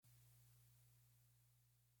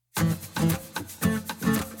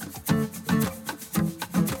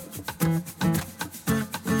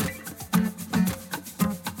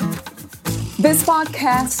This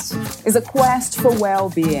podcast is a quest for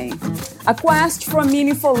well-being, a quest for a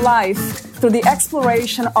meaningful life through the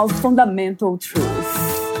exploration of fundamental truth.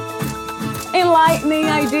 Enlightening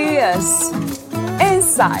ideas,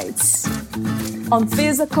 insights on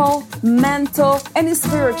physical, mental, and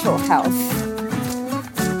spiritual health.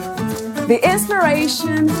 The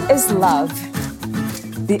inspiration is love.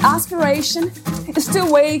 The aspiration is to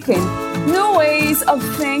awaken new ways of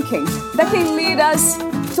thinking that can lead us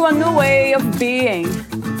to a new way of being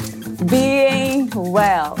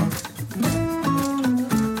well.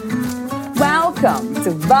 Welcome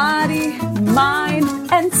to Body, Mind,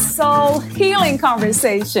 and Soul Healing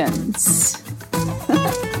Conversations.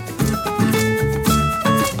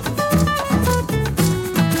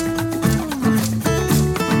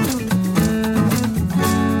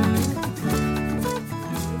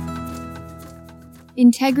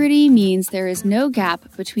 Integrity means there is no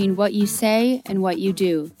gap between what you say and what you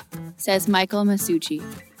do, says Michael Masucci.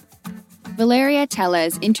 Valeria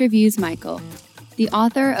Tellez interviews Michael, the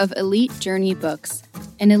author of Elite Journey books,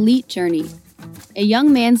 An Elite Journey, A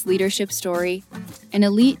Young Man's Leadership Story, and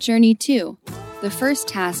Elite Journey 2, The First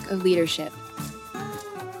Task of Leadership.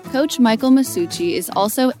 Coach Michael Masucci is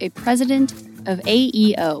also a president of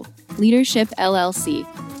AEO, Leadership LLC.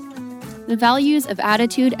 The values of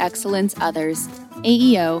attitude, excellence, others,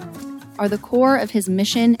 AEO, are the core of his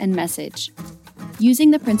mission and message.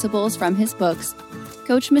 Using the principles from his books,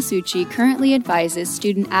 Coach Masucci currently advises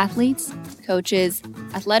student athletes, coaches,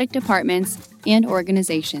 athletic departments, and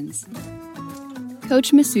organizations.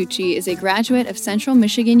 Coach Masucci is a graduate of Central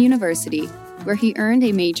Michigan University, where he earned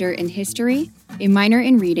a major in history, a minor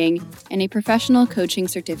in reading, and a professional coaching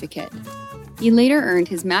certificate. He later earned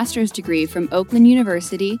his master's degree from Oakland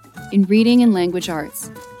University in reading and language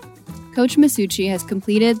arts. Coach Masucci has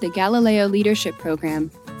completed the Galileo Leadership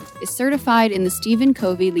Program, is certified in the Stephen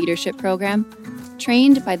Covey Leadership Program,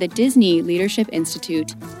 trained by the Disney Leadership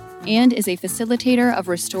Institute, and is a facilitator of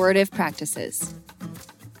restorative practices.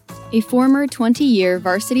 A former 20-year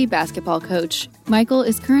varsity basketball coach, Michael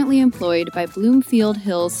is currently employed by Bloomfield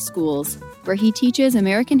Hills Schools, where he teaches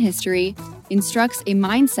American history, instructs a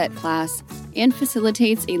mindset class, and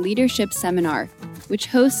facilitates a leadership seminar, which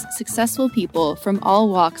hosts successful people from all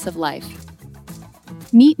walks of life.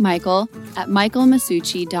 Meet Michael at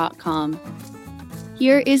michaelmasucci.com.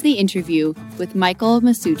 Here is the interview with Michael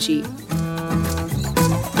Masucci.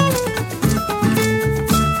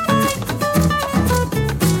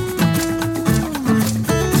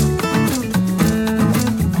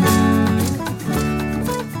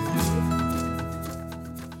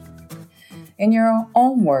 In your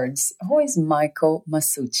own words, who is Michael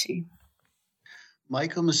Masucci?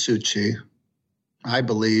 Michael Masucci, I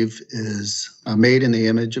believe, is made in the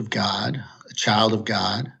image of God, a child of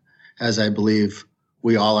God, as I believe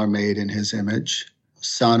we all are made in his image,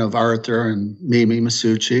 son of Arthur and Mimi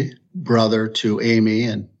Masucci, brother to Amy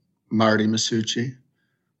and Marty Masucci,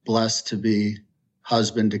 blessed to be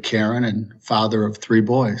husband to Karen and father of 3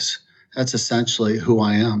 boys. That's essentially who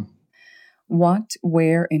I am. What,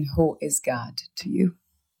 where, and who is God to you?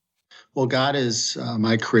 Well, God is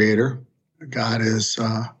my creator. God is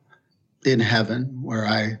in heaven, where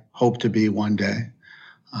I hope to be one day.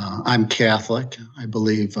 I'm Catholic. I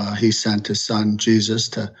believe he sent his son, Jesus,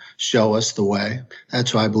 to show us the way. That's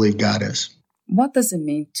who I believe God is. What does it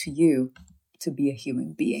mean to you to be a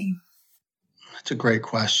human being? That's a great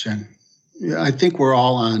question. I think we're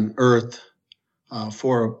all on earth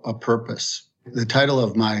for a purpose. The title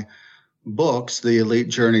of my books, the Elite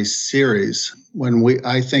Journey series, when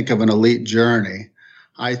I think of an elite journey,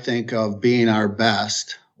 I think of being our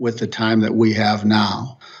best with the time that we have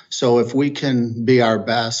now. So if we can be our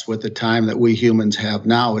best with the time that we humans have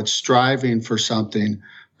now, it's striving for something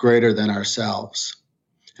greater than ourselves.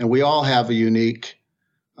 And we all have a unique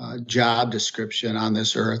job description on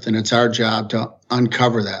this earth, and it's our job to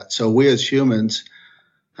uncover that. So we as humans,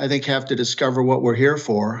 I think, have to discover what we're here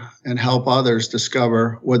for and help others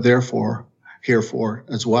discover what they're here for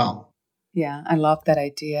as well. Yeah, I love that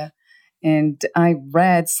idea. And I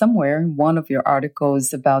read somewhere in one of your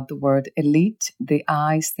articles about the word elite. The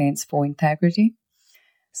I stands for integrity.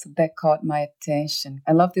 So that caught my attention.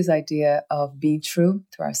 I love this idea of being true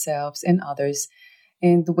to ourselves and others.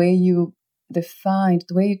 And the way you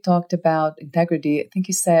talked about integrity, I think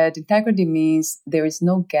you said integrity means there is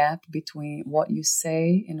no gap between what you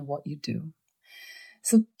say and what you do.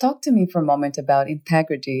 So talk to me for a moment about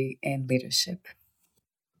integrity and leadership.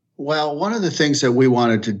 Well, one of the things that we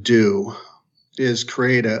wanted to do is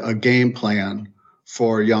create a game plan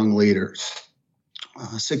for young leaders.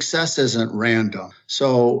 Success isn't random.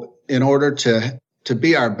 So in order to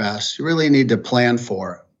be our best, you really need to plan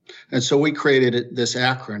for it. And so we created this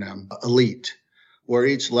acronym, ELITE, where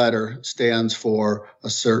each letter stands for a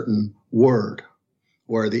certain word,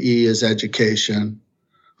 where the E is education,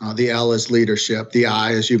 the L is leadership, the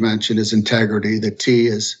I, as you mentioned, is integrity, the T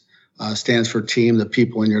stands for team, the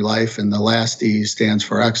people in your life, and the last E stands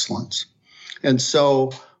for excellence. And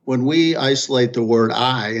so when we isolate the word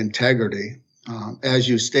I, integrity, as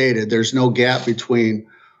you stated, there's no gap between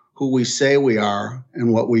who we say we are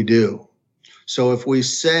and what we do. So if we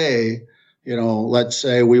say, let's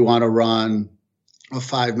say we want to run a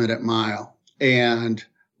 5-minute mile and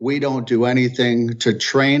we don't do anything to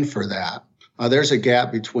train for that, there's a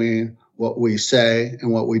gap between what we say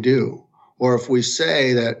and what we do. Or if we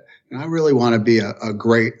say that I really want to be a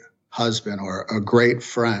great husband or a great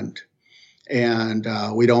friend, and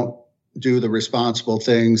we don't do the responsible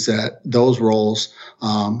things that those roles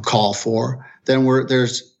call for, then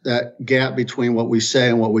there's that gap between what we say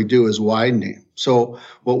and what we do is widening. So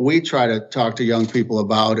what we try to talk to young people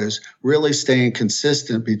about is really staying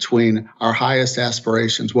consistent between our highest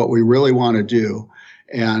aspirations, what we really want to do,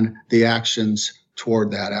 and the actions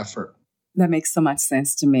toward that effort. That makes so much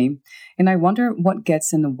sense to me. And I wonder what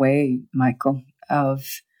gets in the way, Michael, of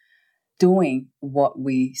doing what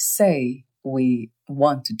we say we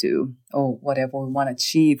want to do or whatever we want to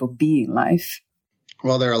achieve or be in life.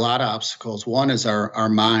 Well, there are a lot of obstacles. One is our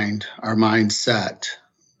mind, our mindset,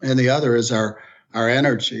 and the other is our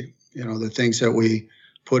energy, the things that we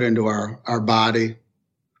put into our body.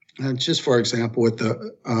 And just for example, with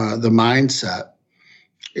the mindset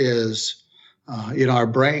is, our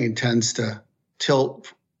brain tends to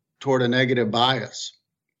tilt toward a negative bias.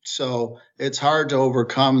 So it's hard to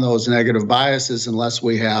overcome those negative biases unless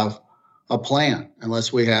we have a plan,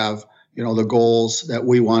 unless we have, the goals that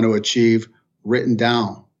we want to achieve written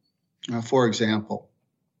down. For example,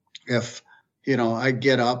 if, I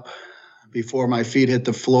get up before my feet hit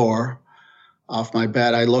the floor off my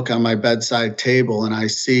bed, I look on my bedside table and I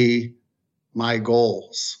see my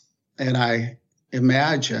goals and I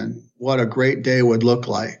imagine what a great day would look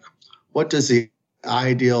like. What does the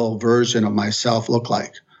ideal version of myself look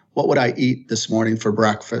like? What would I eat this morning for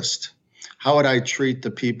breakfast? How would I treat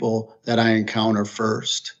the people that I encounter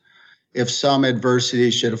first? If some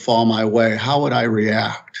adversity should fall my way, how would I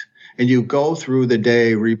react? And you go through the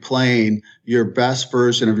day replaying your best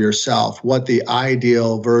version of yourself, what the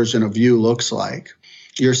ideal version of you looks like.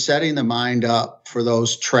 You're setting the mind up for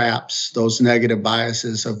those traps, those negative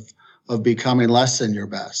biases of becoming less than your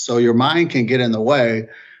best. So your mind can get in the way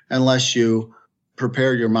unless you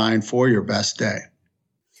prepare your mind for your best day.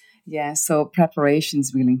 Yeah, so preparation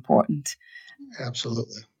is really important.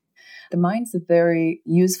 Absolutely. The mind's a very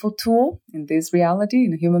useful tool in this reality.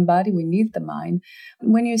 In the human body, we need the mind.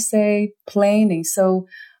 When you say planning, so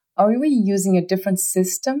are we using a different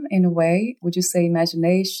system in a way? Would you say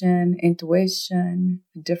imagination, intuition,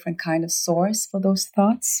 a different kind of source for those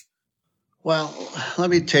thoughts? Well, let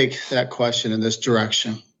me take that question in this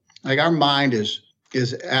direction. Like our mind is,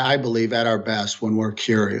 I believe, at our best when we're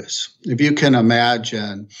curious. If you can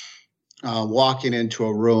imagine walking into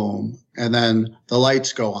a room and then the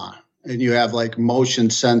lights go on and you have like motion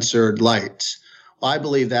censored lights. Well, I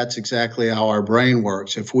believe that's exactly how our brain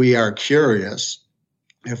works. If we are curious,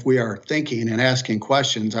 if we are thinking and asking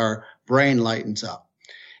questions, our brain lightens up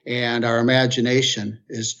and our imagination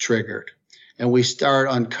is triggered. And we start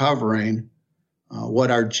uncovering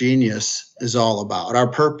what our genius is all about, our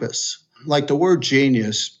purpose. Like the word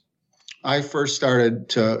genius, I first started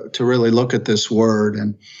to really look at this word,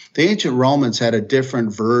 and the ancient Romans had a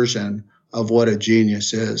different version of what a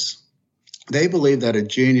genius is. They believed that a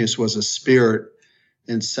genius was a spirit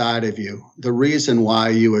inside of you, the reason why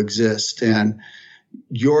you exist, and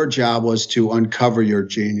your job was to uncover your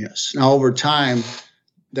genius. Now, over time,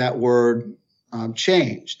 that word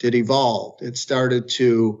changed. It evolved. It started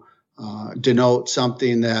to denote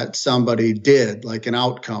something that somebody did, like an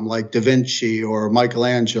outcome, like Da Vinci or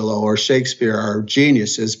Michelangelo or Shakespeare are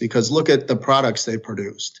geniuses because look at the products they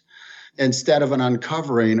produced. Instead of an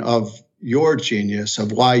uncovering of your genius,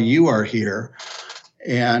 of why you are here.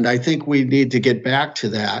 And I think we need to get back to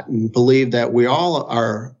that and believe that we all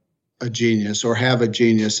are a genius or have a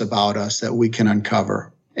genius about us that we can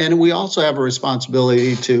uncover. And we also have a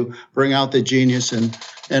responsibility to bring out the genius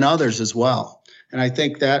in others as well. And I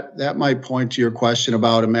think that might point to your question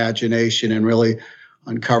about imagination and really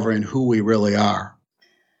uncovering who we really are.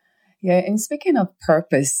 Yeah, and speaking of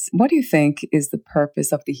purpose, what do you think is the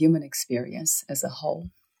purpose of the human experience as a whole?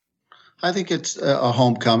 I think it's a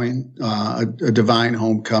homecoming, a divine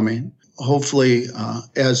homecoming. Hopefully,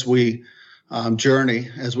 as we journey,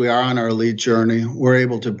 as we are on our elite journey, we're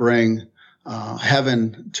able to bring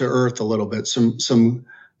heaven to earth a little bit, some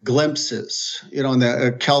glimpses. In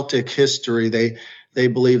the Celtic history, they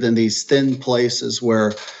believed in these thin places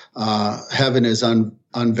where heaven is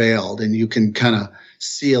unveiled, and you can kind of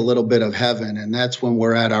see a little bit of heaven, and that's when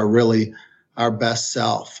we're at our best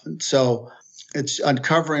self. And so it's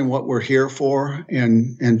uncovering what we're here for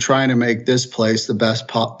and trying to make this place the best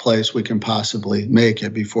place we can possibly make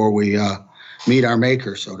it before we meet our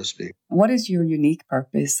maker, so to speak. What is your unique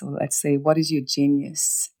purpose? So let's say, what is your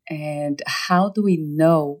genius? And how do we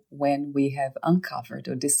know when we have uncovered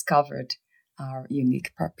or discovered our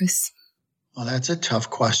unique purpose? Well, that's a tough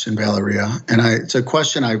question, Valeria. And it's a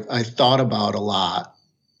question I thought about a lot.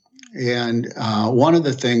 And one of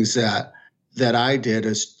the things that I did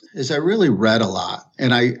is I really read a lot,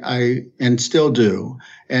 and I still do,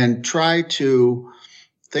 and try to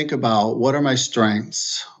think about what are my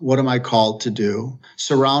strengths, what am I called to do,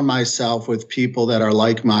 surround myself with people that are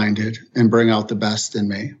like-minded and bring out the best in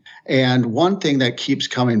me. And one thing that keeps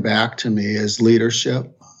coming back to me is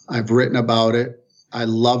leadership. I've written about it. I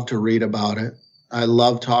love to read about it. I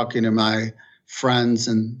love talking to my friends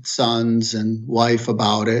and sons and wife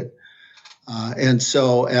about it. And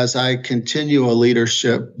so as I continue a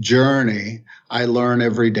leadership journey, I learn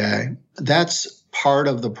every day. That's part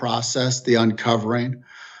of the process, the uncovering.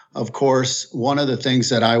 Of course, one of the things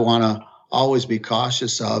that I want to always be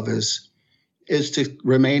cautious of is to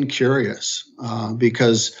remain curious,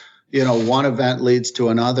 because, one event leads to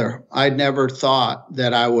another. I'd never thought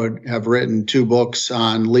that I would have written 2 books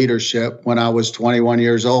on leadership when I was 21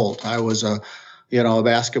 years old. I was a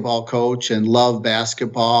basketball coach and loved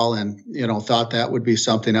basketball, and, thought that would be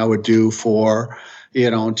something I would do for,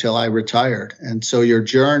 until I retired. And so your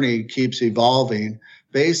journey keeps evolving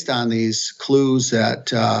based on these clues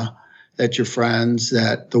that your friends,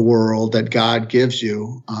 that the world, that God gives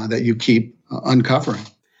you, that you keep uncovering.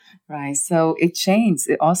 Right. So it changes.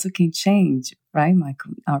 It also can change, right,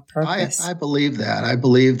 Michael, our purpose. I believe that. I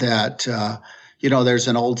believe that, there's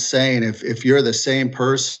an old saying, if you're the same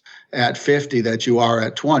person at 50 that you are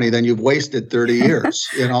at 20, then you've wasted 30 years,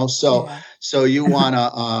 So, yeah. So you want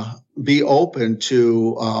to be open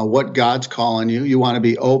to what God's calling you. You want to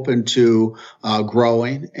be open to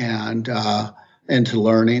growing and to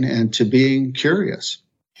learning and to being curious.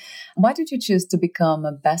 Why did you choose to become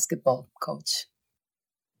a basketball coach?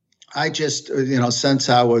 I just, since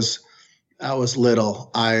I was little,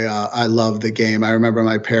 I loved the game. I remember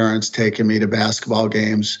my parents taking me to basketball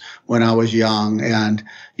games when I was young. And,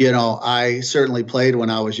 I certainly played when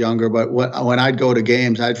I was younger, but when I'd go to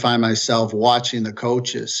games, I'd find myself watching the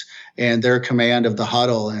coaches and their command of the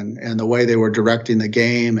huddle and the way they were directing the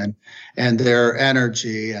game and their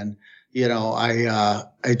energy. And,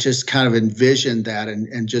 I just kind of envisioned that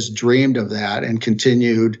and just dreamed of that and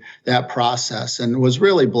continued that process, and was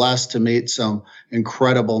really blessed to meet some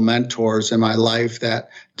incredible mentors in my life that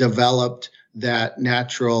developed that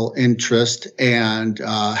natural interest and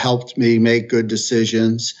helped me make good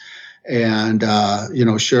decisions. And,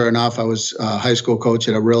 sure enough, I was a high school coach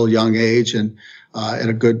at a real young age and at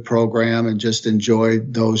a good program, and just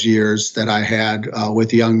enjoyed those years that I had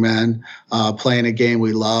with young men playing a game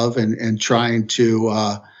we love and trying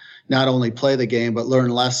to not only play the game, but learn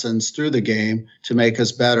lessons through the game to make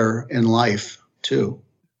us better in life, too.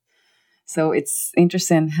 So it's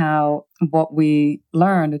interesting how what we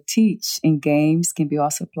learn or teach in games can be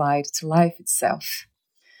also applied to life itself.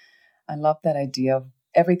 I love that idea of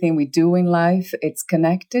everything we do in life, it's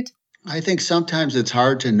connected. I think sometimes it's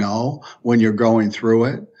hard to know when you're going through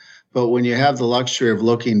it, but when you have the luxury of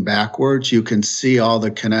looking backwards, you can see all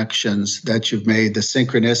the connections that you've made, the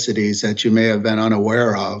synchronicities that you may have been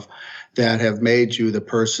unaware of that have made you the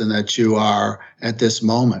person that you are at this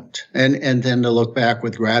moment, and then to look back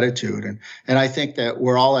with gratitude. And I think that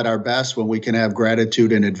we're all at our best when we can have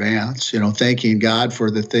gratitude in advance, thanking God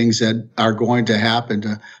for the things that are going to happen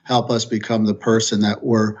to help us become the person that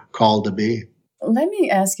we're called to be. Let me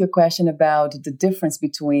ask you a question about the difference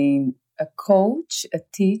between a coach, a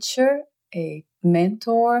teacher, a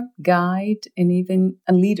mentor, guide, and even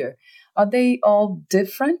a leader. Are they all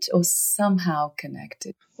different or somehow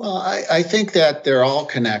connected? Well, I think that they're all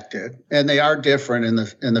connected, and they are different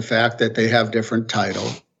in the fact that they have different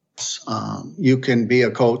titles. You can be a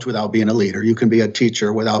coach without being a leader. You can be a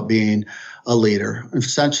teacher without being a leader.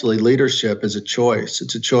 Essentially, leadership is a choice.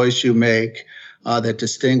 It's a choice you make that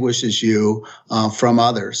distinguishes you from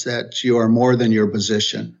others, that you are more than your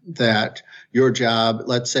position, that your job,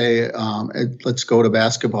 let's say, let's go to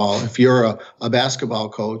basketball. If you're a basketball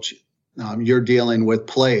coach, you're dealing with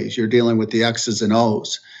plays, you're dealing with the X's and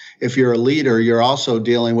O's. If you're a leader, you're also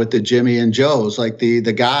dealing with the Jimmy and Joes, like the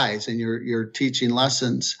guys, and you're teaching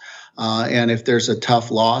lessons And if there's a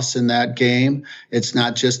tough loss in that game, it's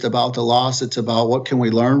not just about the loss. It's about what can we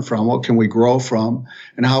learn from, what can we grow from,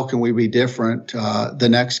 and how can we be different the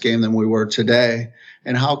next game than we were today.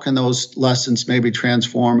 And how can those lessons maybe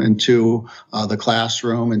transform into the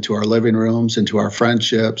classroom, into our living rooms, into our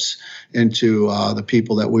friendships, into the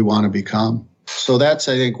people that we want to become. So that's,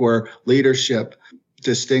 I think, where leadership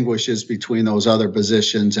distinguishes between those other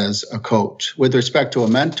positions as a coach. With respect to a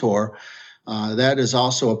mentor, that is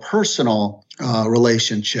also a personal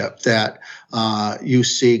relationship that you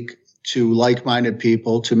seek to like-minded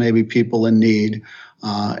people, to maybe people in need.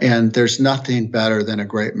 And there's nothing better than a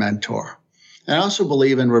great mentor. And I also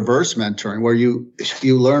believe in reverse mentoring, where you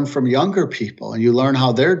learn from younger people and you learn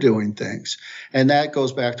how they're doing things. And that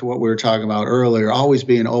goes back to what we were talking about earlier, always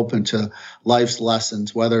being open to life's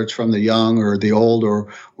lessons, whether it's from the young or the old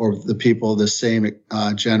or the people of the same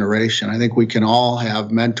generation. I think we can all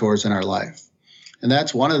have mentors in our life. And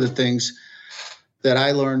that's one of the things that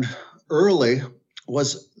I learned early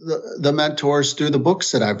was the mentors through the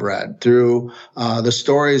books that I've read, through the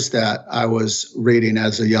stories that I was reading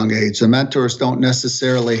as a young age. The mentors don't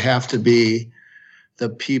necessarily have to be the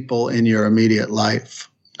people in your immediate life.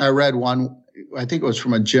 I read one, I think it was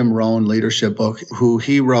from a Jim Rohn leadership book, who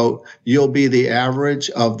he wrote, "You'll be the average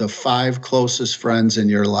of the 5 closest friends in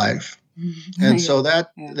your life." And so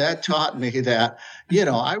that taught me that,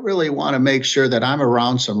 I really want to make sure that I'm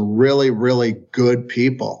around some really, really good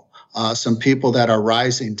people. Some people that are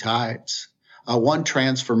rising tides. One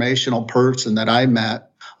transformational person that I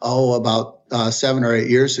met, about 7 or 8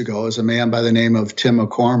 years ago, is a man by the name of Tim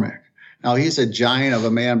McCormick. Now, he's a giant of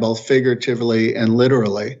a man, both figuratively and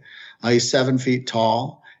literally. He's 7 feet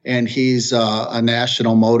tall, and he's a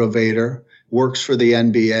national motivator, works for the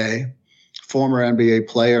NBA, former NBA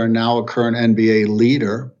player, and now a current NBA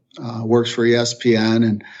leader, works for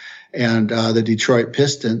ESPN and the Detroit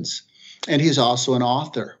Pistons. And he's also an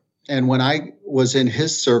author. And when I was in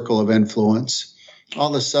his circle of influence, all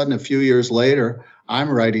of a sudden, a few years later, I'm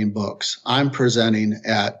writing books. I'm presenting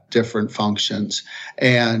at different functions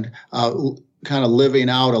and kind of living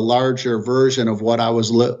out a larger version of what I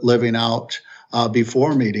was living out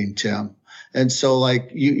before meeting Tim. And so, like,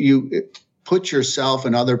 you put yourself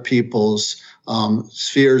in other people's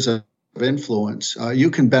spheres of influence, you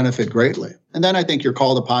can benefit greatly. And then I think you're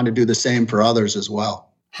called upon to do the same for others as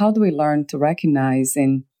well. How do we learn to recognize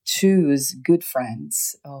and choose good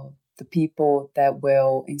friends, the people that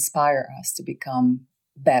will inspire us to become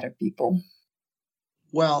better people?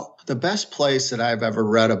 Well, the best place that I've ever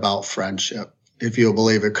read about friendship, if you'll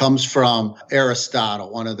believe it, comes from Aristotle,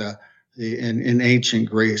 one of the in ancient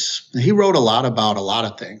Greece. He wrote a lot about a lot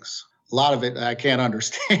of things. A lot of it I can't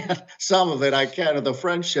understand. Some of it I can. The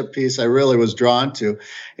friendship piece I really was drawn to.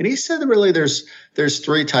 And he said that really there's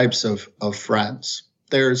 3 types of friends.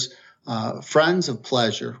 There's friends of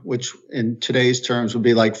pleasure, which in today's terms would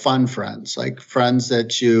be like fun friends, like friends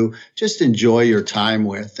that you just enjoy your time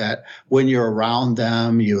with, that when you're around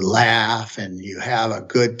them, you laugh and you have a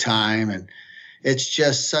good time. And it's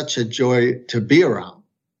just such a joy to be around.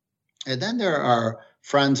 And then there are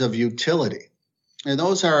friends of utility. And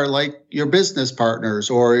those are like your business partners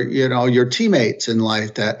or, your teammates in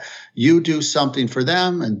life, that you do something for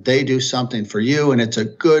them and they do something for you. And it's a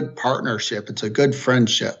good partnership. It's a good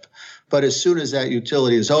friendship. But as soon as that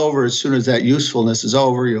utility is over, as soon as that usefulness is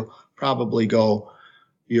over, you'll probably go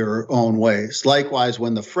your own ways. Likewise,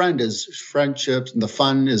 when the friendships and the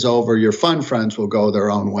fun is over, your fun friends will go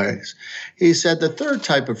their own ways. He said the 3rd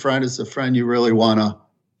type of friend is the friend you really want to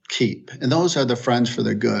keep. And those are the friends for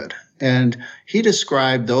the good. And he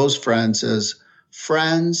described those friends as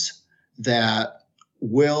friends that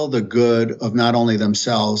will the good of not only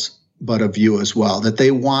themselves, but of you as well, that they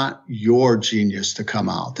want your genius to come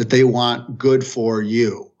out, that they want good for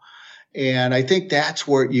you. And I think that's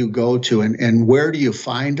where you go to. And where do you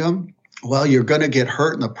find them? Well, you're going to get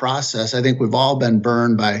hurt in the process. I think we've all been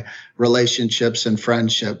burned by relationships and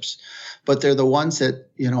friendships, but they're the ones that,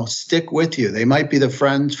 stick with you. They might be the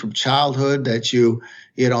friends from childhood that you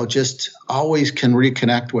just always can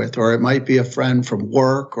reconnect with, or it might be a friend from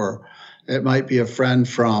work, or it might be a friend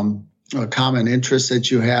from a common interest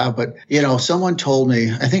that you have. But, someone told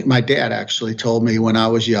me, I think my dad actually told me when I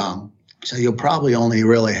was young, so you'll probably only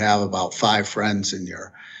really have about 5 friends in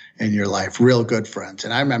your life, real good friends.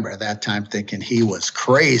 And I remember at that time thinking he was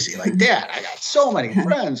crazy. Like, Dad, I got so many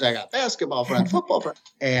friends. I got basketball friends, football friends.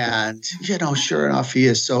 And, sure enough, he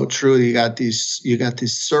is so true. You got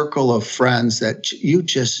this circle of friends that you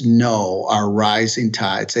just know are rising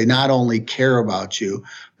tides. They not only care about you,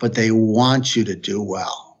 but they want you to do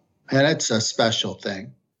well. And it's a special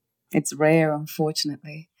thing. It's rare,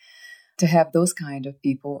 unfortunately. to have those kind of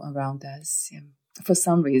people around us. Yeah. For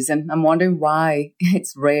some reason, I'm wondering why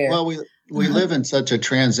it's rare. Well, we live in such a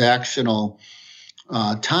transactional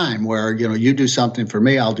time where, you do something for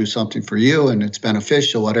me, I'll do something for you, and it's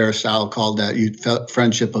beneficial. What Aristotle called that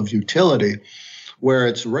friendship of utility, where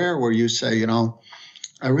it's rare where you say,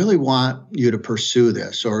 I really want you to pursue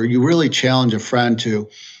this, or you really challenge a friend to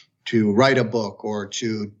write a book, or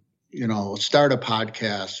to, start a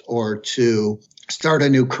podcast, or to start a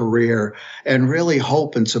new career, and really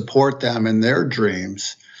hope and support them in their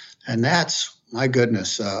dreams. And that's, my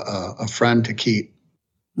goodness, a friend to keep.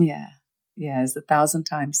 Yeah. Yes, 1,000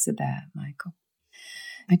 times to that, Michael.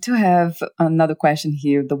 I do have another question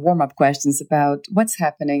here, the warm-up questions about what's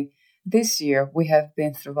happening this year. We have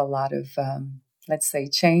been through a lot of, let's say,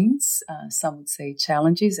 change. Some would say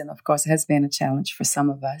challenges, and of course, it has been a challenge for some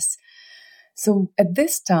of us. So at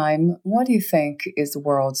this time, what do you think is the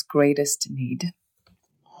world's greatest need?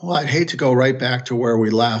 Well, I'd hate to go right back to where we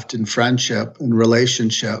left in friendship and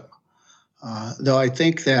relationship, though I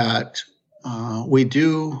think that we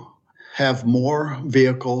do have more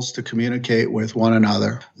vehicles to communicate with one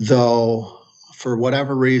another, though for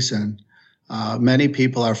whatever reason, many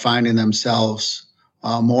people are finding themselves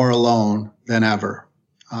more alone than ever,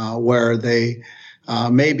 where they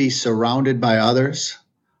may be surrounded by others,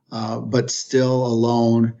 but still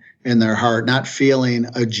alone in their heart, not feeling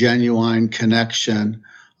a genuine connection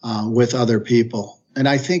with other people. And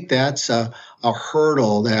I think that's a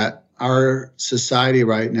hurdle that our society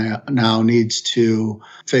right now needs to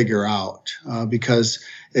figure out, because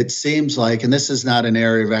it seems like, and this is not an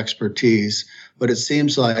area of expertise, but it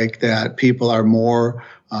seems like that people are more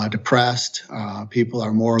depressed, people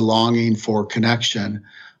are more longing for connection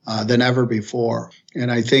than ever before.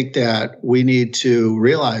 And I think that we need to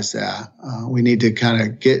realize that. We need to kind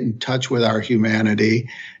of get in touch with our humanity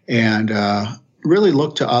and really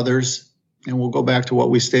look to others. And we'll go back to what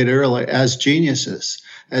we stated earlier, as geniuses,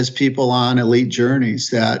 as people on elite journeys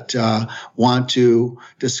that want to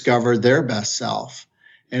discover their best self.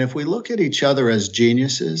 And if we look at each other as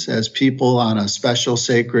geniuses, as people on a special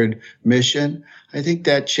sacred mission, I think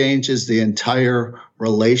that changes the entire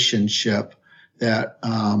relationship that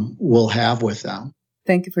we'll have with them.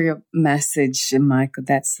 Thank you for your message, Michael.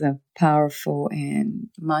 That's a powerful and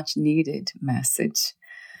much needed message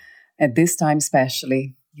at this time,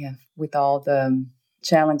 especially, with all the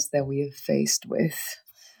challenge that we have faced with.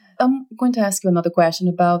 I'm going to ask you another question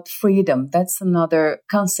about freedom. That's another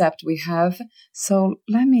concept we have. So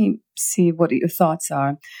let me see what your thoughts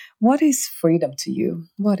are. What is freedom to you?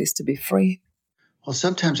 What is to be free? Well,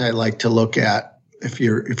 sometimes I like to look at, if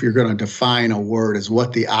you're going to define a word, as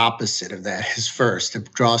what the opposite of that is first, to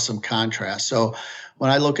draw some contrast. So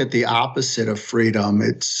when I look at the opposite of freedom,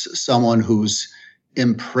 it's someone who's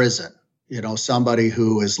in prison, somebody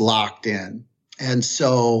who is locked in. And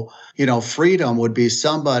so, freedom would be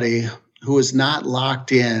somebody who is not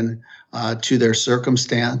locked in to their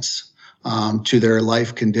circumstance, to their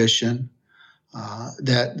life condition,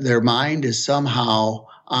 that their mind is somehow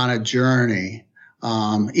on a journey,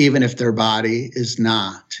 even if their body is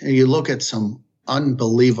not. And you look at some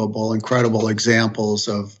unbelievable, incredible examples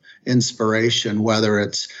of inspiration, whether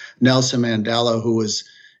it's Nelson Mandela, who was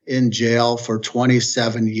in jail for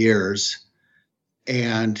 27 years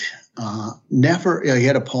and never, he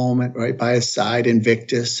had a poem right by his side,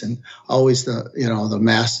 Invictus, and always the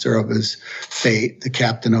master of his fate, the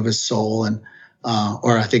captain of his soul. And,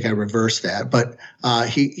 or I think I reversed that, but,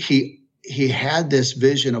 he had this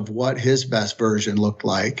vision of what his best version looked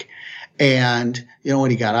like. And,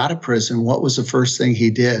 when he got out of prison, what was the first thing he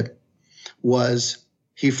did was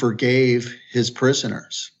he forgave his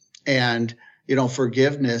prisoners. And,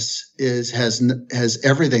 forgiveness has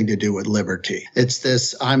everything to do with liberty. It's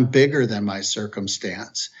this, I'm bigger than my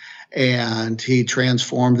circumstance. And he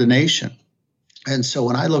transformed the nation. And so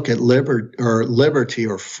when I look at liberty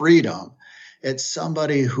or freedom, it's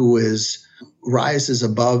somebody who rises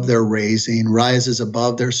above their raising, rises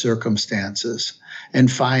above their circumstances, and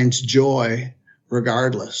finds joy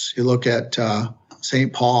regardless. You look at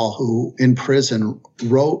St. Paul, who in prison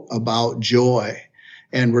wrote about joy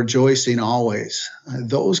and rejoicing always.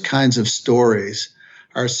 Those kinds of stories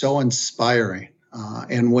are so inspiring.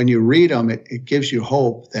 And when you read them, it gives you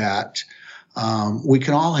hope that we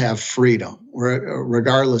can all have freedom,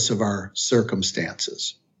 regardless of our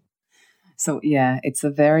circumstances. So, it's a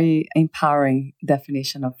very empowering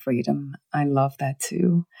definition of freedom. I love that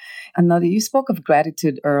too. Another, you spoke of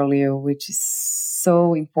gratitude earlier, which is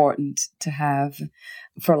so important to have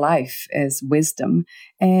for life as wisdom,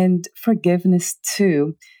 and forgiveness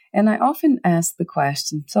too. And I often ask the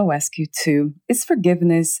question, so I'll ask you too, is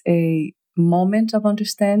forgiveness a moment of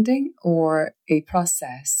understanding or a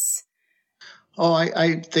process? Oh,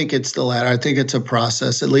 I think it's the latter. I think it's a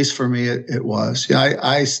process. At least for me, it was. Yeah,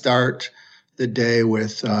 I start the day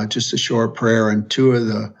with just a short prayer, and two of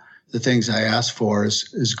the things I ask for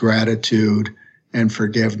is gratitude and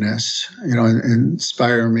forgiveness. And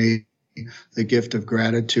inspire me the gift of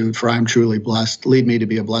gratitude, for I'm truly blessed. Lead me to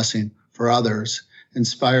be a blessing for others.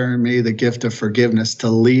 Inspire me the gift of forgiveness, to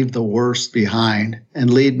leave the worst behind,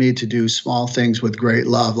 and lead me to do small things with great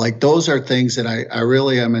love. Like, those are things that I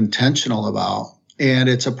really am intentional about. And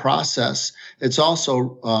it's a process. It's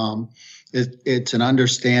also, it's an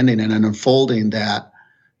understanding and an unfolding that,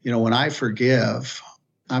 when I forgive,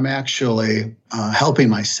 I'm actually helping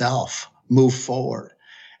myself move forward.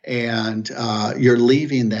 And you're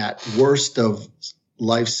leaving that worst of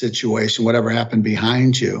life situation, whatever happened,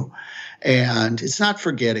 behind you. And it's not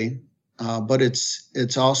forgetting, but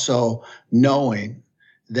it's also knowing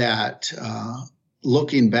that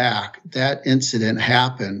looking back, that incident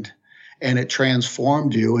happened and it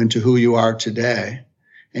transformed you into who you are today.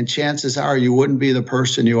 And chances are you wouldn't be the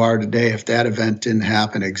person you are today if that event didn't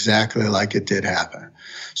happen exactly like it did happen.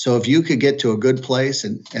 So if you could get to a good place,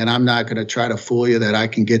 and I'm not going to try to fool you that I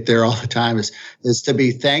can get there all the time, is to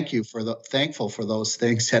be thankful for those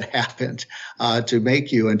things that happened to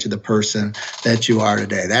make you into the person that you are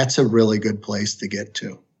today. That's a really good place to get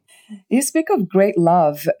to. You speak of great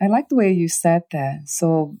love. I like the way you said that.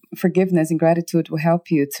 So forgiveness and gratitude will help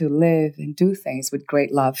you to live and do things with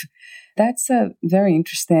great love. That's a very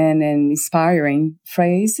interesting and inspiring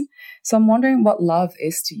phrase. So I'm wondering what love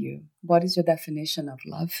is to you. What is your definition of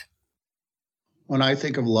love? When I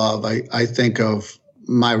think of love, I think of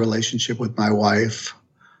my relationship with my wife.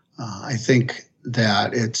 I think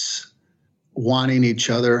that it's wanting each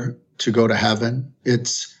other to go to heaven.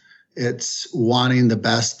 It's wanting the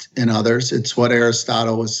best in others. It's what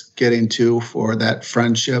Aristotle was getting to for that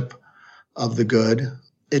friendship of the good.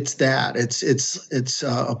 It's that. It's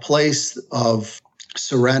a place of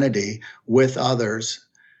serenity with others.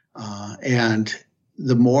 And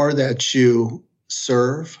the more that you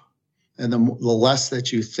serve and the less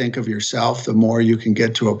that you think of yourself, the more you can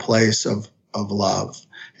get to a place of love.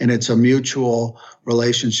 And it's a mutual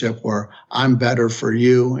relationship where I'm better for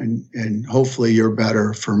you and hopefully you're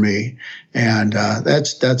better for me. And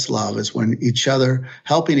that's love, is when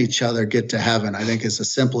helping each other get to heaven, I think, is the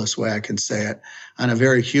simplest way I can say it. On a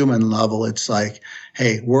very human level, it's like,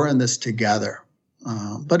 hey, we're in this together.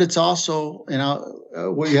 But it's also,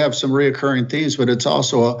 we have some reoccurring themes, but it's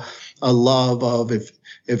also a love of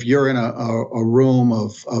if you're in a room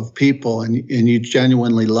of people and you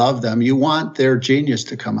genuinely love them, you want their genius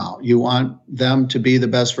to come out. You want them to be the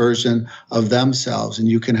best version of themselves, and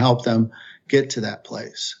you can help them get to that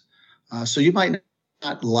place. So you might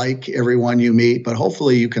not like everyone you meet, but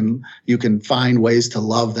hopefully you can find ways to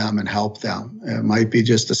love them and help them. It might be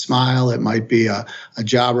just a smile. It might be a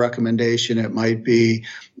job recommendation. It might be,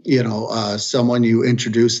 someone you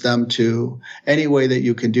introduce them to. Any way that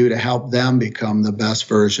you can do to help them become the best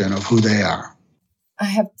version of who they are. I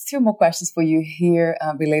have two more questions for you here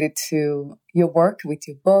related to your work with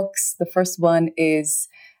your books. The first one is,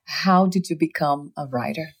 how did you become a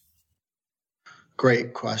writer?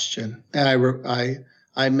 Great question. And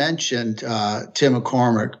I mentioned Tim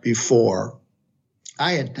McCormick before.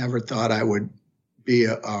 I had never thought I would be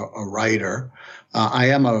a writer. I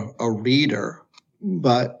am a reader,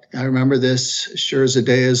 but I remember this sure as the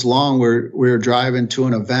day is long. We were driving to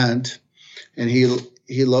an event, and he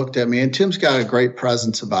looked at me, and Tim's got a great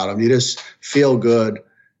presence about him. You just feel good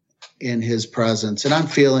in his presence, and I'm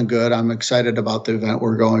feeling good. I'm excited about the event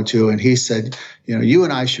we're going to, and he said, you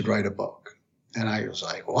and I should write a book. And I was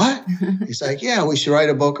like, what? He's like, yeah, we should write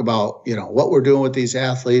a book about, what we're doing with these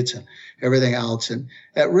athletes and everything else. And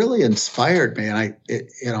it really inspired me. And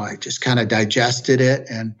I just kind of digested it.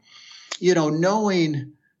 And,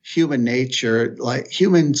 knowing human nature, like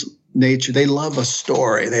humans' nature, they love a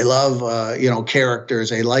story. They love, characters.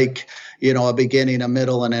 They like, a beginning, a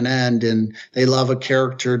middle, and an end. And they love a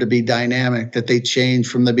character to be dynamic, that they change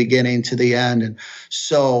from the beginning to the end. And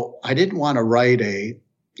so I didn't want to write a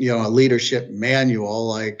leadership manual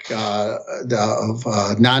like of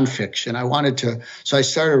nonfiction. So I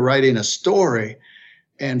started writing a story,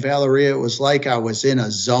 and Valeria, it was like I was in a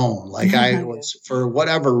zone. Like I was, for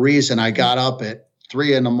whatever reason, I got up at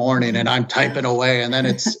 3 a.m. and I'm typing away, and then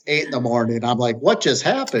it's 8 a.m. I'm like, what just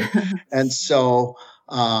happened? And so,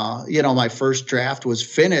 my first draft was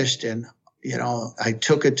finished, and, I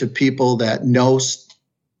took it to people that know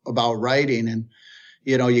about writing, and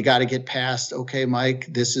you got to get past, okay, Mike,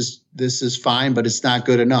 this is fine, but it's not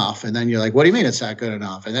good enough. And then you're like, what do you mean it's not good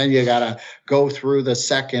enough? And then you got to go through the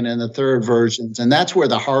second and the third versions. And that's where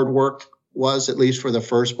the hard work was, at least for the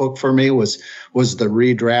first book for me, was the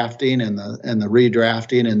redrafting and the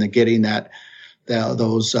redrafting and the getting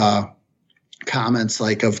those comments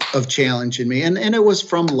like of challenging me. And it was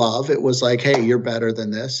from love. It was like, hey, you're better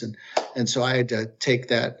than this. And so I had to take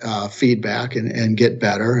that feedback and get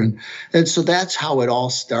better. And so that's how it all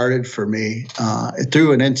started for me,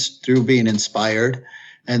 through being inspired,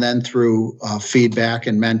 and then through feedback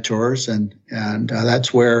and mentors. And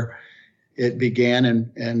that's where it began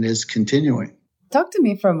and is continuing. Talk to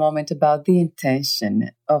me for a moment about the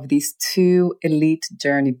intention of these two Elite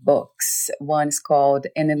Journey books. One is called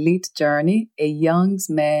An Elite Journey, A Young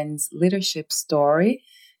Man's Leadership Story.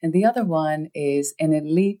 And the other one is An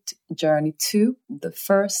Elite Journey 2, The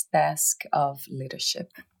First Task of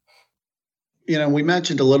Leadership. We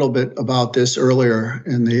mentioned a little bit about this earlier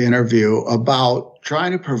in the interview about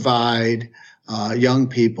trying to provide young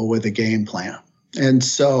people with a game plan. And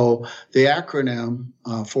so the acronym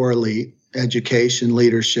for Elite, education,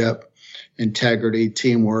 leadership, integrity,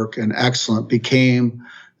 teamwork, and excellence, became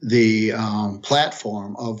the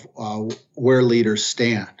platform of where leaders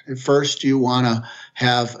stand. At first, you want to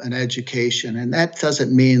have an education, and that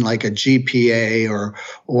doesn't mean like a GPA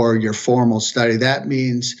or your formal study. That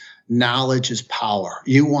means knowledge is power.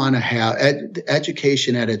 You want to have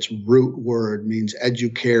education at its root word means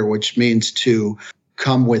educare, which means to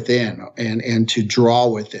come within and to draw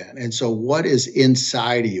within. And so what is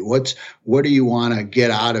inside of you? What do you want to get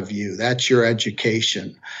out of you? That's your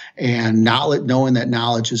education. And knowledge, knowing that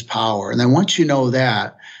knowledge is power. And then once you know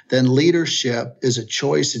that, then leadership is a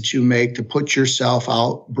choice that you make to put yourself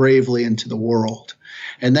out bravely into the world.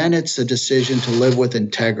 And then it's a decision to live with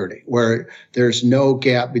integrity, where there's no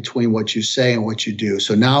gap between what you say and what you do.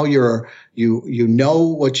 So now you know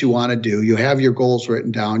what you want to do. You have your goals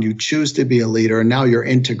written down. You choose to be a leader, and now you're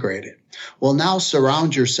integrated. Well, now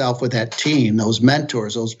surround yourself with that team, those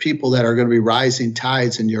mentors, those people that are going to be rising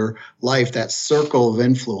tides in your life, that circle of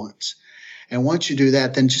influence. And once you do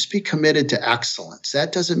that, then just be committed to excellence.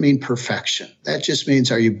 That doesn't mean perfection. That just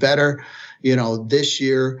means, are you better this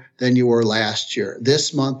year than you were last year,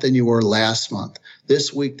 this month than you were last month,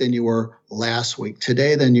 this week than you were last week,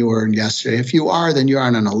 today than you were yesterday? If you are, then you're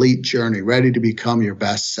on an elite journey, ready to become your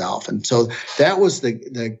best self. And so that was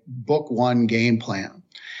the book one game plan.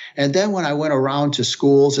 And then when I went around to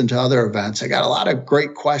schools and to other events, I got a lot of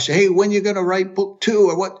great questions. Hey, when are you going to write book 2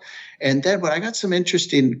 or what? But I got some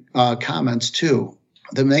interesting comments too.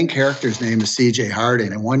 The main character's name is CJ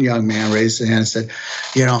Harding, and one young man raised his hand and said,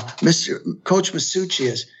 Mr. Coach Masucci,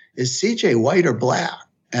 is CJ white or black?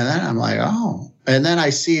 And then I'm like, oh. And then I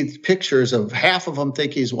see pictures of half of them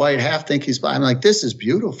think he's white, half think he's black. I'm like, this is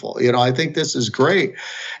beautiful. I think this is great.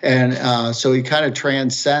 And so he kind of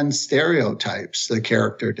transcends stereotypes, the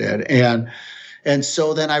character did. And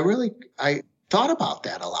so then I thought about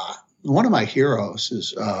that a lot. One of my heroes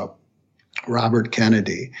is Robert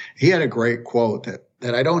Kennedy. He had a great quote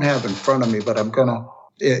that I don't have in front of me, but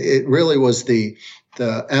it really was the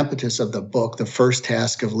impetus of the book, The First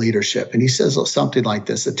Task of Leadership. And he says something like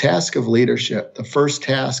this: the task of leadership, the first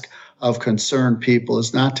task of concerned people,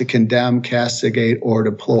 is not to condemn, castigate, or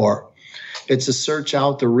deplore. It's to search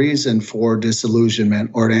out the reason for disillusionment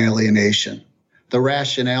or alienation, the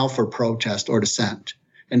rationale for protest or dissent.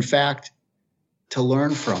 In fact, to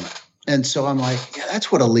learn from it. And so I'm like, yeah,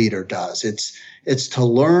 that's what a leader does. It's to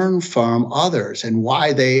learn from others and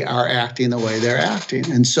why they are acting the way they're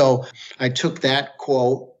acting. And so I took that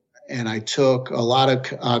quote and I took a lot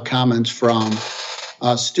of comments from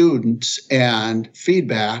students and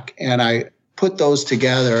feedback, and I put those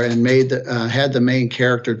together and had the main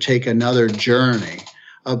character take another journey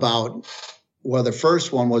about, well, the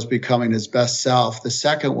first one was becoming his best self. The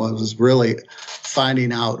second one was really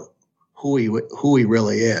finding out who he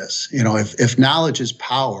really is. If knowledge is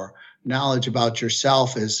power, knowledge about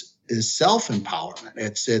yourself is self-empowerment.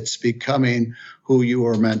 It's becoming who you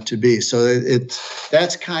are meant to be. So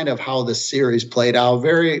that's kind of how the series played out.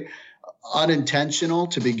 Very unintentional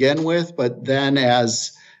to begin with, but then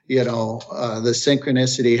as the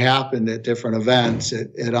synchronicity happened at different events,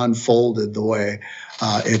 it unfolded the way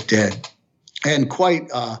it did. And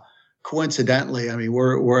quite coincidentally, I mean,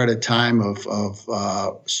 we're at a time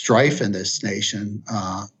of strife in this nation,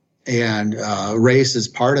 and race is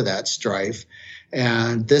part of that strife.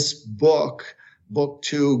 And this book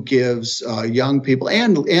 2, gives young people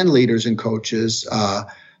and leaders and coaches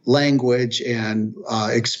language and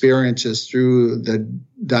experiences through the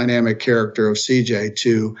dynamic character of CJ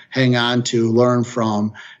to hang on to, learn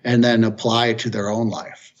from, and then apply to their own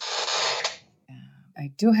life.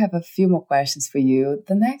 I do have a few more questions for you.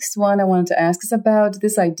 The next one I wanted to ask is about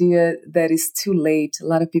this idea that it's too late. A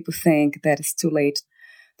lot of people think that it's too late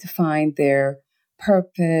to find their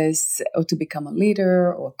purpose or to become a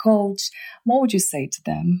leader or a coach. What would you say to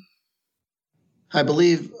them? I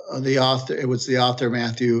believe it was the author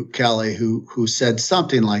Matthew Kelly who said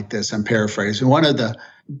something like this. I'm paraphrasing. One of the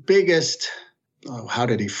biggest, how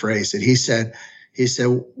did he phrase it? He said,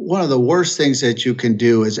 one of the worst things that you can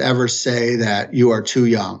do is ever say that you are too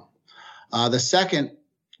young. The second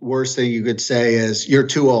worst thing you could say is you're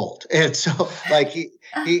too old. And so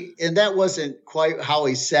and that wasn't quite how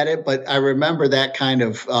he said it, but I remember that kind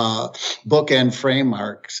of bookend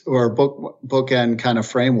frameworks or bookend kind of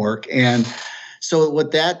framework. And so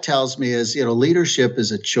what that tells me is, leadership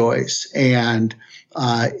is a choice, and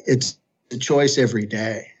it's a choice every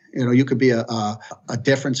day. You could be a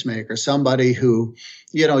difference maker, somebody who,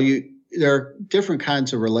 there are different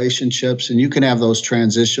kinds of relationships, and you can have those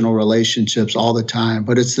transitional relationships all the time,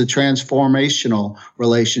 but it's the transformational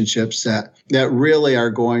relationships that really are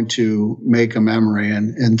going to make a memory.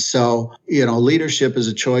 And so, leadership is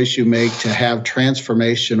a choice you make to have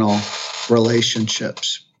transformational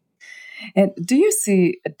relationships. And do you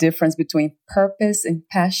see a difference between purpose and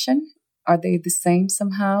passion? Are they the same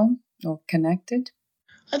somehow or connected?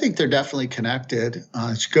 I think they're definitely connected.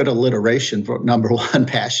 It's good alliteration for number one,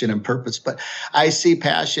 passion and purpose. But I see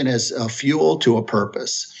passion as a fuel to a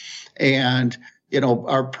purpose. And,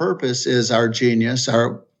 our purpose is our genius,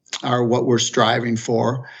 our what we're striving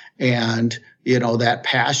for. And, that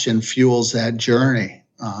passion fuels that journey.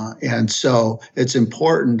 And so it's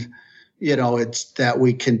important, it's that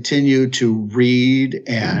we continue to read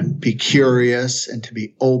and be curious and to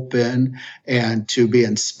be open and to be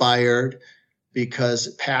inspired,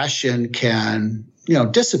 because passion can,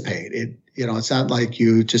 dissipate. It's not like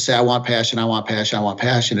you just say, I want passion, I want passion, I want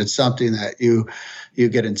passion. It's something that you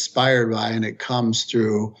get inspired by, and it comes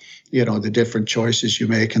through, the different choices you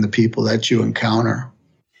make and the people that you encounter.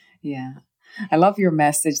 Yeah. I love your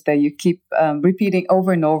message that you keep repeating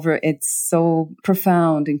over and over. It's so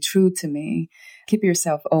profound and true to me. Keep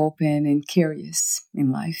yourself open and curious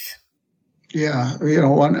in life. Yeah.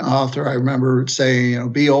 One author I remember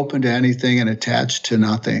saying, be open to anything and attached to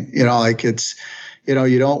nothing. You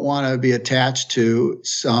don't want to be attached to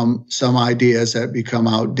some ideas that become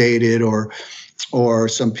outdated or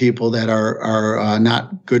some people that are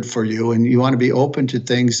not good for you. And you want to be open to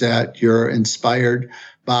things that you're inspired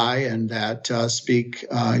by and that speak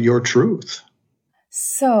your truth.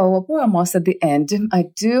 So we're almost at the end. I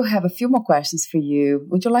do have a few more questions for you.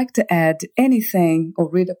 Would you like to add anything or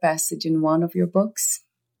read a passage in one of your books?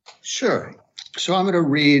 Sure. So I'm going to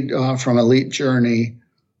read from Elite Journey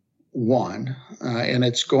 1, and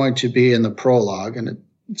it's going to be in the prologue, and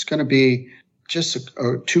it's going to be just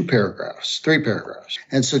 3 paragraphs.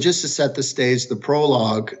 And so just to set the stage, the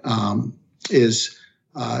prologue is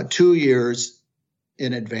 2 years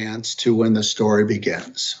in advance to when the story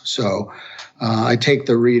begins. So I take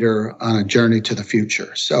the reader on a journey to the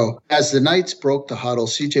future. So as the Knights broke the huddle,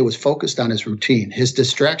 CJ was focused on his routine. His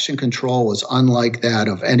distraction control was unlike that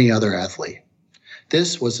of any other athlete.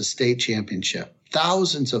 This was a state championship.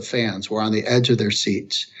 Thousands of fans were on the edge of their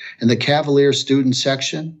seats, and the Cavalier student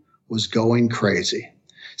section was going crazy.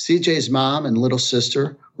 CJ's mom and little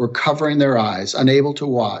sister were covering their eyes, unable to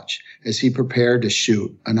watch as he prepared to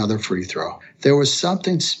shoot another free throw. There was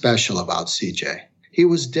something special about CJ. He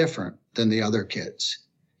was different than the other kids.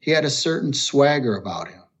 He had a certain swagger about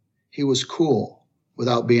him. He was cool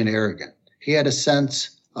without being arrogant. He had a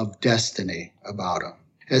sense of destiny about him.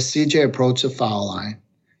 As CJ approached the foul line,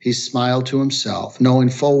 he smiled to himself, knowing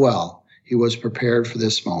full well he was prepared for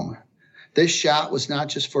this moment. This shot was not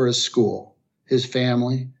just for his school, his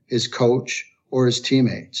family, his coach, or his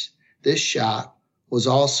teammates. This shot was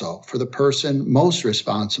also for the person most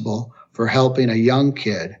responsible for helping a young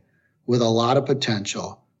kid with a lot of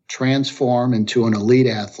potential transform into an elite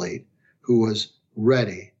athlete who was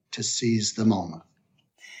ready to seize the moment.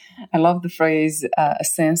 I love the phrase, a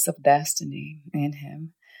sense of destiny in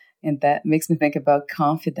him. And that makes me think about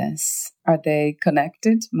confidence. Are they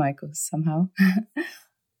connected, Michael, somehow?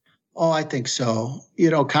 Oh, I think so.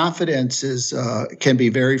 Confidence can be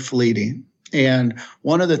very fleeting. And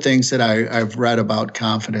one of the things that I've read about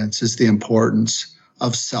confidence is the importance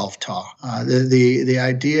of self-talk. The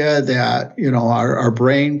idea that, our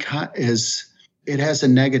brain has a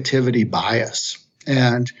negativity bias.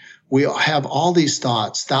 And We have all these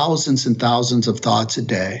thoughts, thousands and thousands of thoughts a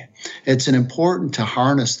day. It's important to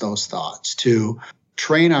harness those thoughts, to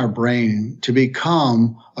train our brain to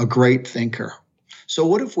become a great thinker. So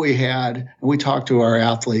what if we had, and we talk to our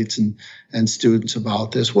athletes and students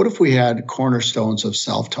about this, what if we had cornerstones of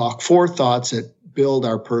self-talk, 4 thoughts that build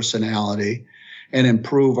our personality and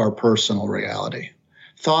improve our personal reality?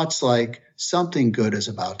 Thoughts like, something good is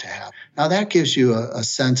about to happen. Now that gives you a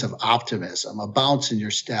sense of optimism, a bounce in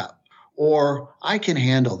your step, or I can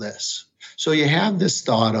handle this. So you have this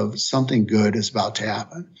thought of something good is about to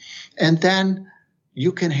happen. And then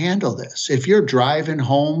you can handle this. If you're driving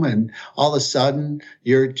home and all of a sudden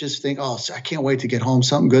you're just thinking, oh, I can't wait to get home,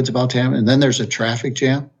 something good's about to happen, and then there's a traffic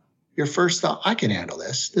jam, your first thought, I can handle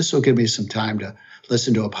this. This will give me some time to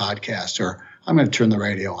listen to a podcast, or I'm going to turn the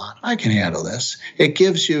radio on. I can handle this. It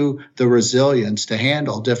gives you the resilience to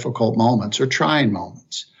handle difficult moments or trying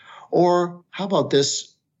moments. Or how about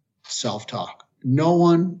this self-talk? No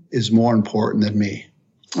one is more important than me.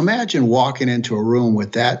 Imagine walking into a room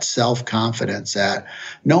with that self-confidence that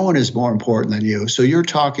no one is more important than you. So you're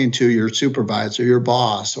talking to your supervisor, your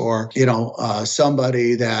boss, or,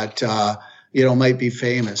 somebody that, might be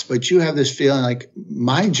famous, but you have this feeling like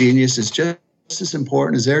my genius is just as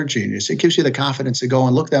important as their genius. It gives you the confidence to go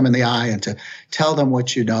and look them in the eye and to tell them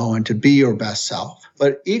what you know and to be your best self.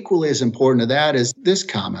 But equally as important to that is this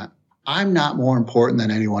comment, I'm not more important than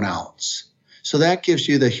anyone else. So that gives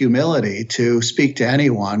you the humility to speak to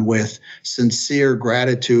anyone with sincere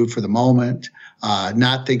gratitude for the moment,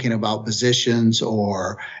 not thinking about positions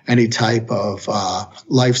or any type of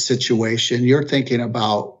life situation. You're thinking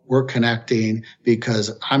about, we're connecting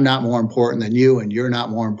because I'm not more important than you and you're not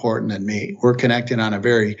more important than me. We're connecting on a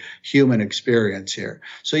very human experience here.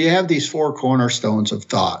 So you have these 4 cornerstones of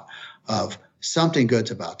thought of something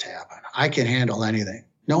good's about to happen. I can handle anything.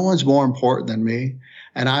 No one's more important than me,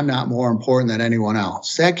 and I'm not more important than anyone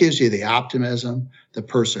else. That gives you the optimism, the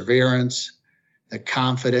perseverance, the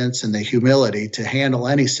confidence, and the humility to handle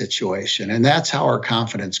any situation. And that's how our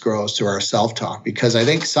confidence grows through our self-talk, because I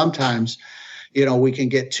think sometimes, we can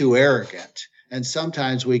get too arrogant, and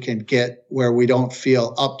sometimes we can get where we don't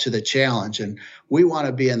feel up to the challenge. And we want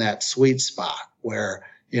to be in that sweet spot where,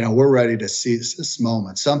 we're ready to seize this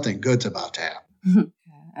moment. Something good's about to happen.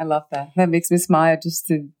 I love that. That makes me smile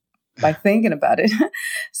by thinking about it.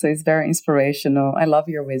 So it's very inspirational. I love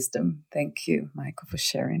your wisdom. Thank you, Michael, for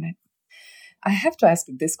sharing it. I have to ask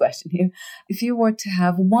you this question here. If you were to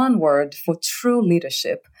have one word for true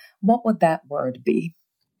leadership, what would that word be?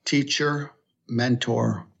 Teacher,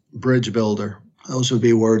 mentor, bridge builder. Those would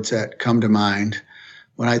be words that come to mind.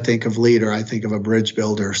 When I think of leader, I think of a bridge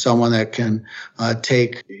builder, someone that can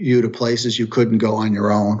take you to places you couldn't go on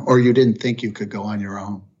your own, or you didn't think you could go on your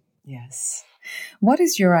own. Yes. What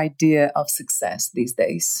is your idea of success these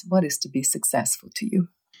days? What is to be successful to you?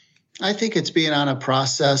 I think it's being on a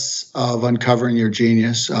process of uncovering your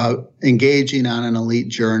genius, engaging on an elite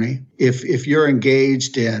journey. If you're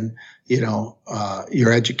engaged in,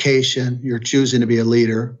 your education, you're choosing to be a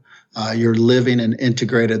leader, you're living an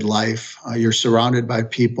integrated life, you're surrounded by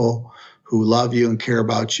people who love you and care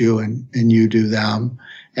about you, and you do them,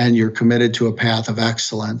 and you're committed to a path of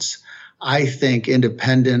excellence. I think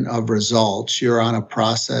independent of results, you're on a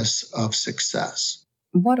process of success.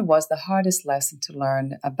 What was the hardest lesson to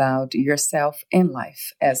learn about yourself in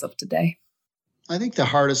life as of today? I think the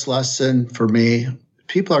hardest lesson for me,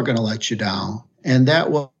 people are going to let you down. And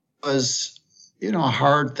that was, a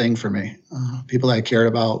hard thing for me. People that I cared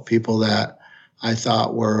about, people that I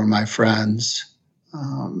thought were my friends,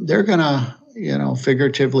 they're going to,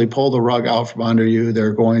 figuratively pull the rug out from under you.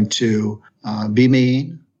 They're going to be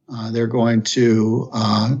mean. They're going to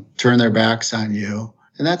turn their backs on you.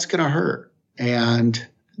 And that's going to hurt. And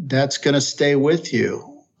that's going to stay with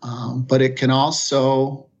you. But it can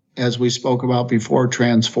also, as we spoke about before,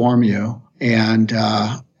 transform you. And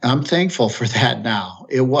I'm thankful for that now.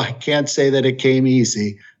 I can't say that it came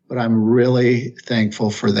easy, but I'm really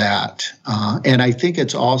thankful for that. And I think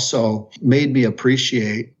it's also made me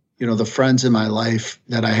appreciate, the friends in my life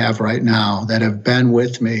that I have right now that have been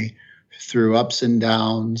with me through ups and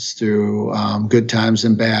downs, through good times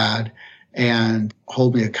and bad, and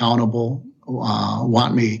hold me accountable.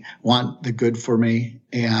 Want the good for me.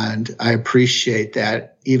 And I appreciate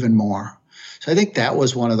that even more. So I think that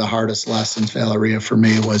was one of the hardest lessons, Valeria, for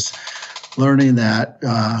me, was learning that,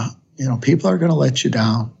 people are going to let you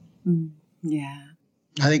down. Yeah.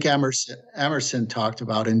 I think Emerson talked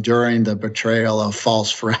about enduring the betrayal of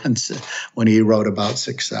false friends when he wrote about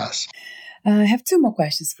success. I have 2 more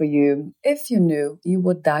questions for you. If you knew you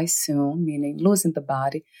would die soon, meaning losing the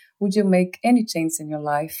body, would you make any change in your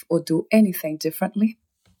life or do anything differently?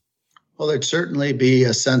 Well, there'd certainly be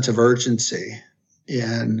a sense of urgency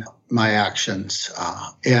in my actions.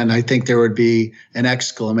 And I think there would be an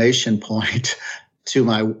exclamation point to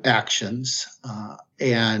my actions.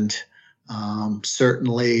 And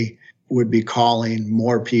certainly would be calling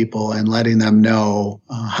more people and letting them know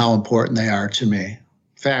how important they are to me. In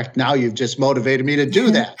fact, now you've just motivated me to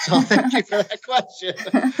do that. So thank you for that question.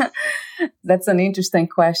 That's an interesting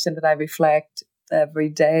question that I reflect every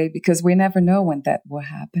day because we never know when that will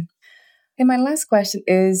happen. And my last question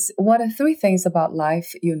is, what are 3 things about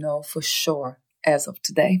life you know for sure as of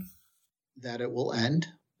today? That it will end.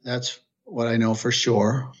 That's what I know for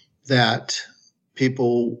sure. That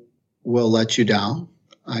people will let you down.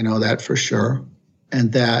 I know that for sure.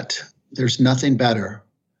 And that there's nothing better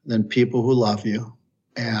than people who love you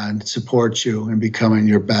and support you in becoming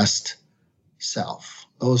your best self.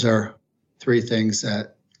 Those are 3 things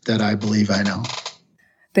that I believe I know.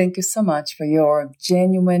 Thank you so much for your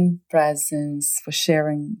genuine presence, for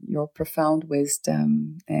sharing your profound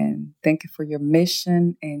wisdom, and thank you for your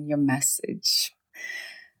mission and your message.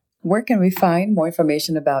 Where can we find more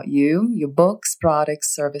information about you, your books,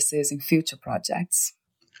 products, services, and future projects?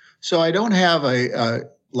 So I don't have a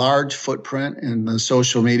large footprint in the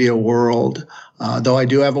social media world, though I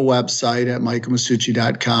do have a website at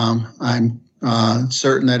michaelmasucci.com. I'm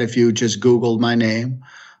certain that if you just Googled my name,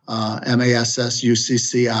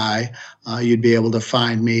 MASSUCCI, you'd be able to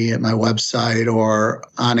find me at my website or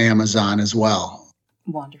on Amazon as well.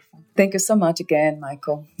 Wonderful. Thank you so much again,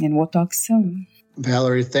 Michael, and we'll talk soon.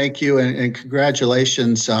 Valerie, thank you, and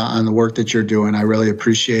congratulations on the work that you're doing. I really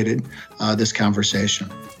appreciated this conversation.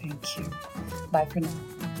 Thank you. Bye for now.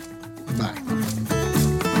 Bye.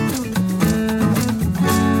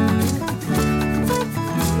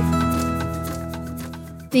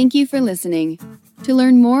 Thank you for listening. To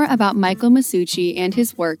learn more about Michael Masucci and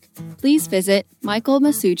his work, please visit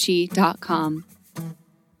michaelmasucci.com.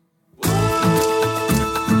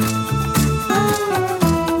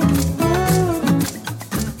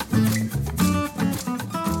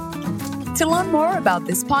 To learn more about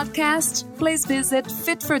this podcast, please visit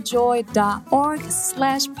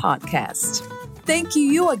fitforjoy.org/podcast. Thank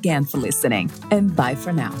you again for listening, and bye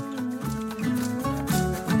for now.